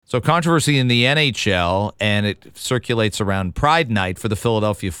So controversy in the NHL, and it circulates around Pride Night for the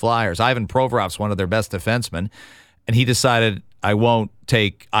Philadelphia Flyers. Ivan Provorov's one of their best defensemen, and he decided, I won't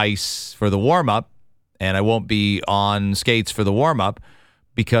take ice for the warm-up, and I won't be on skates for the warm-up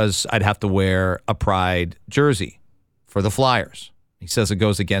because I'd have to wear a Pride jersey for the Flyers. He says it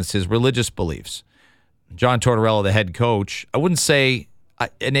goes against his religious beliefs. John Tortorella, the head coach, I wouldn't say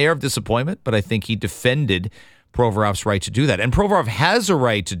an air of disappointment, but I think he defended Provorov's right to do that. And Provorov has a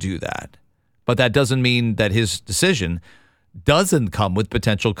right to do that, but that doesn't mean that his decision doesn't come with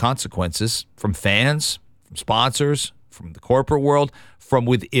potential consequences from fans, from sponsors, from the corporate world, from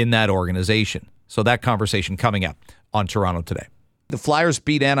within that organization. So that conversation coming up on Toronto Today. The Flyers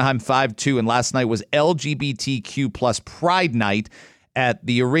beat Anaheim 5-2, and last night was LGBTQ plus Pride Night at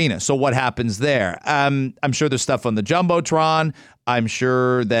the arena. So what happens there? I'm sure there's stuff on the Jumbotron. I'm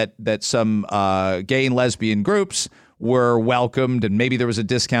sure that some gay and lesbian groups were welcomed, and maybe there was a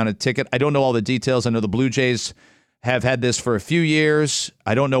discounted ticket. I don't know all the details. I know the Blue Jays have had this for a few years.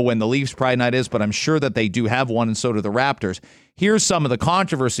 I don't know when the Leafs Pride Night is, but I'm sure that they do have one, and so do the Raptors. Here's some of the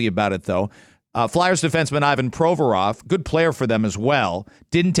controversy about it, though. Flyers defenseman Ivan Provorov, good player for them as well,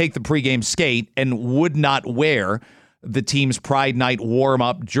 didn't take the pregame skate and would not wear the team's Pride Night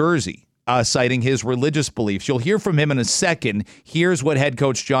warm-up jersey, citing his religious beliefs. You'll hear from him in a second. Here's what head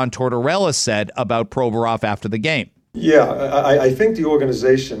coach John Tortorella said about Provorov after the game. Yeah, I think the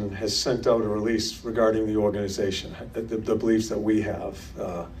organization has sent out a release regarding the organization, the beliefs that we have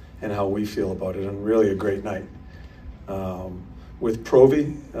and how we feel about it, and really a great night. With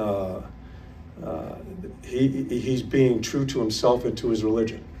Provi, he's being true to himself and to his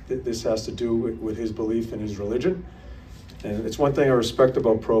religion. This has to do with his belief in his religion. And it's one thing I respect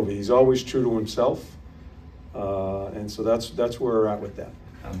about Provi. He's always true to himself. And so that's where we're at with that.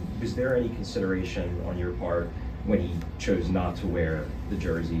 Was there any consideration on your part when he chose not to wear the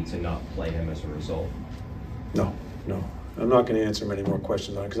jersey to not play him as a result? No. I'm not going to answer many more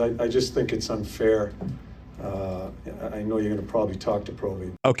questions on it because I just think it's unfair. I know you're going to probably talk to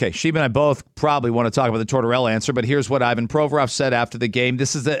Provi. Okay, Sheba and I both probably want to talk about the Tortorella answer, but here's what Ivan Provorov said after the game.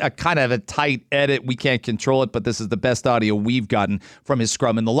 This is a kind of a tight edit. We can't control it, but this is the best audio we've gotten from his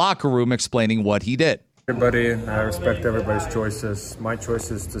scrum in the locker room explaining what he did. Everybody, I respect everybody's choices. My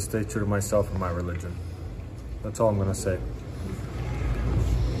choice is to stay true to myself and my religion. That's all I'm going to say.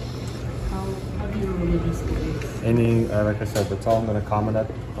 How do you religious beliefs? Like I said, that's all I'm going to comment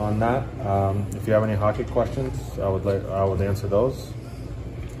on that. If you have any hockey questions, I would answer those.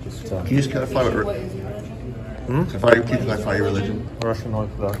 Can you just clarify What is your religion? Can you clarify your religion? Russian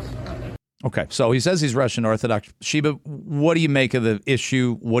Orthodox. Okay, so he says he's Russian Orthodox. Sheba, what do you make of the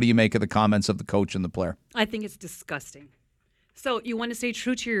issue? What do you make of the comments of the coach and the player? I think it's disgusting. So you want to stay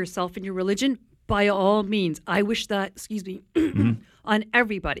true to yourself and your religion? By all means. I wish that, on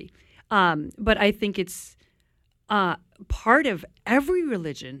everybody. But I think it's part of every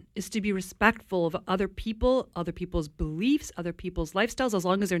religion is to be respectful of other people, other people's beliefs, other people's lifestyles, as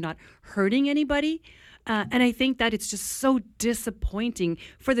long as they're not hurting anybody. And I think that it's just so disappointing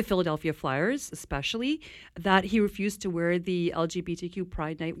for the Philadelphia Flyers, especially, that he refused to wear the LGBTQ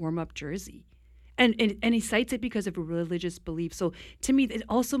Pride Night warm-up jersey. And he cites it because of a religious belief. So to me, it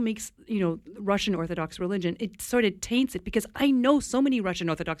also makes, Russian Orthodox religion, it sort of taints it, because I know so many Russian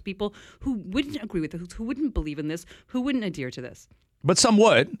Orthodox people who wouldn't agree with it, who wouldn't believe in this, who wouldn't adhere to this. But some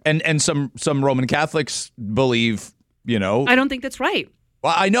would, and some Roman Catholics believe, I don't think that's right.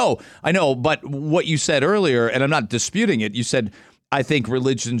 Well, I know, but what you said earlier, and I'm not disputing it, you said, I think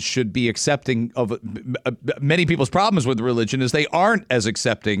religion should be accepting of many people's problems with religion is they aren't as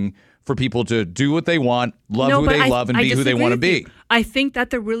accepting for people to do what they want, love who they love, and be who they want to be. I think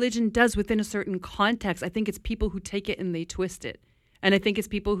that the religion does within a certain context. I think it's people who take it and they twist it. And I think it's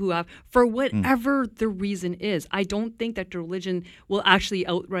people who have, for whatever the reason is, I don't think that the religion will actually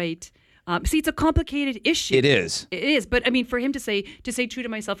outright... see, it's a complicated issue. It is. It is. But I mean, for him to say true to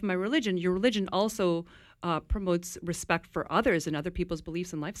myself and my religion, your religion also promotes respect for others and other people's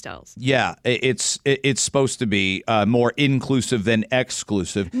beliefs and lifestyles. Yeah, it's supposed to be more inclusive than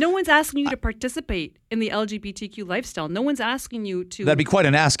exclusive. No one's asking you to participate in the LGBTQ lifestyle. No one's asking you to. That'd be quite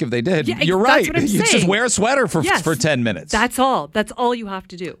an ask if they did. Yeah, You're that's right. what I'm You saying. just wear a sweater for 10 minutes. That's all. That's all you have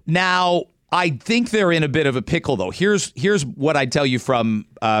to do. Now, I think they're in a bit of a pickle, though. Here's what I tell you from,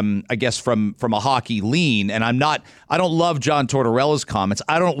 I guess, from a hockey lean, and I don't love John Tortorella's comments.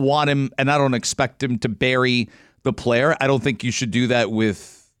 I don't want him, and I don't expect him to bury the player. I don't think you should do that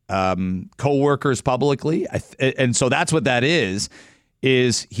with coworkers publicly, and so that's what that is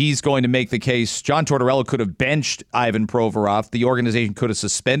he's going to make the case. John Tortorella could have benched Ivan Provorov. The organization could have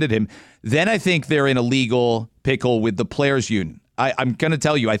suspended him. Then I think they're in a legal pickle with the players' union. I'm going to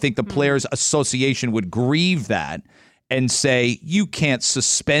tell you, I think the Players Association would grieve that and say, you can't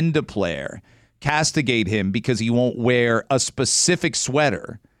suspend a player, castigate him because he won't wear a specific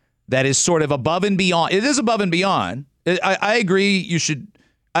sweater that is sort of above and beyond. It is above and beyond. I agree you should.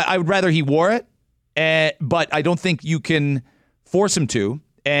 I would rather he wore it, but I don't think you can force him to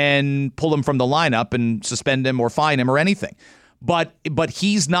and pull him from the lineup and suspend him or fine him or anything. But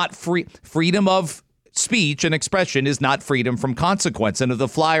he's not free. Freedom of speech and expression is not freedom from consequence. And if the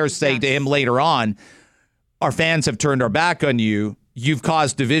Flyers say to him later on, our fans have turned our back on you, you've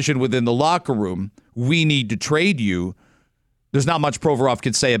caused division within the locker room, we need to trade you, there's not much Provorov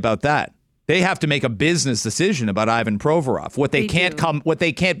can say about that. They have to make a business decision about Ivan Provorov. What they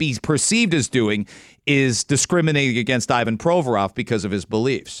can't be perceived as doing is discriminating against Ivan Provorov because of his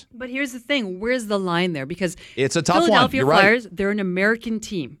beliefs. But here's the thing. Where's the line there? Because it's a tough one. Philadelphia You're Flyers, right. they're an American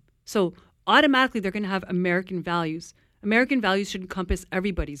team. So automatically they're going to have American values. American values should encompass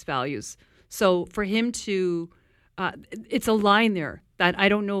everybody's values. So for him to, it's a line there that I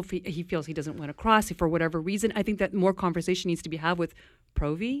don't know if he feels he doesn't want to cross for whatever reason. I think that more conversation needs to be had with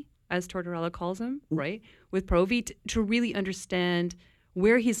Provy, as Tortorella calls him, right? With Provy to really understand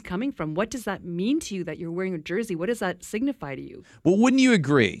where he's coming from. What does that mean to you that you're wearing a jersey? What does that signify to you? Well, wouldn't you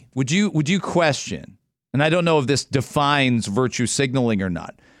agree? Would you question? And I don't know if this defines virtue signaling or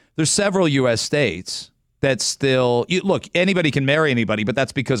not. There's several U.S. states that still look. Anybody can marry anybody, but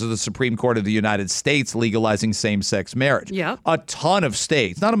that's because of the Supreme Court of the United States legalizing same-sex marriage. Yeah, a ton of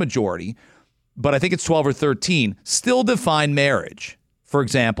states, not a majority, but I think it's 12 or 13, still define marriage, for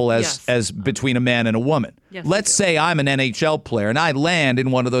example, as between a man and a woman. Yes, let's say I'm an NHL player and I land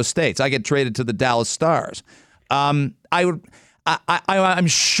in one of those states. I get traded to the Dallas Stars. I'm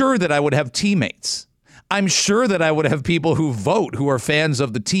sure that I would have teammates. I'm sure that I would have people who vote who are fans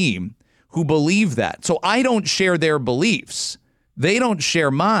of the team who believe that. So I don't share their beliefs. They don't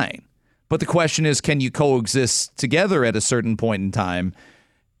share mine. But the question is, can you coexist together at a certain point in time?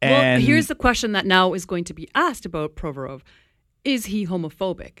 Well, here's the question that now is going to be asked about Provorov. Is he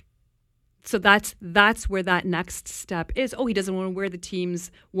homophobic? So that's where that next step is. Oh, he doesn't want to wear the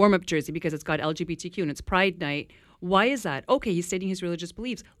team's warm-up jersey because it's got LGBTQ and it's Pride Night. Why is that? Okay, he's stating his religious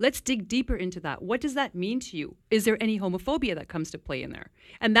beliefs. Let's dig deeper into that. What does that mean to you? Is there any homophobia that comes to play in there?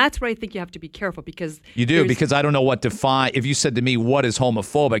 And that's where I think you have to be careful because you do, because I don't know what define. If you said to me, what is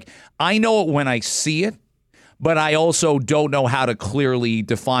homophobic? I know it when I see it, but I also don't know how to clearly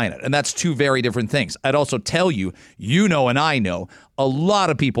define it. And that's two very different things. I'd also tell you, you know and I know, a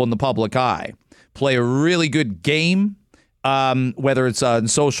lot of people in the public eye play a really good game, whether it's on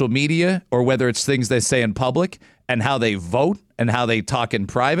social media or whether it's things they say in public, and how they vote and how they talk in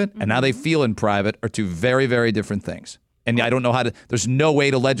private and how they feel in private are two very, very different things. And I don't know how to, there's no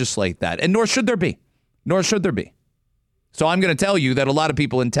way to legislate that. And nor should there be. So I'm going to tell you that a lot of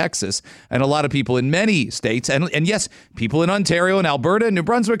people in Texas and a lot of people in many states, and yes, people in Ontario and Alberta and New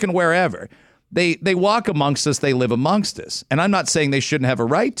Brunswick and wherever, they walk amongst us, they live amongst us. And I'm not saying they shouldn't have a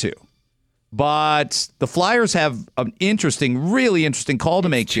right to. But the Flyers have an really interesting call to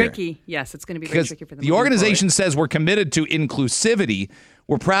make tricky. here. Yes, it's going to be very tricky for them. The organization says we're committed to inclusivity.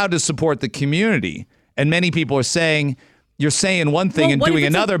 We're proud to support the community. And many people are saying, you're saying one thing and doing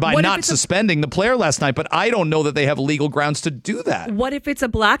another by not suspending the player last night. But I don't know that they have legal grounds to do that. What if it's a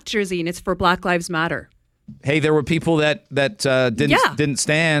black jersey and it's for Black Lives Matter? Hey, there were people that didn't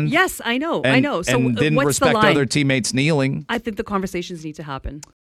stand. Yes, I know. So and didn't what's respect the line? other teammates kneeling. I think the conversations need to happen.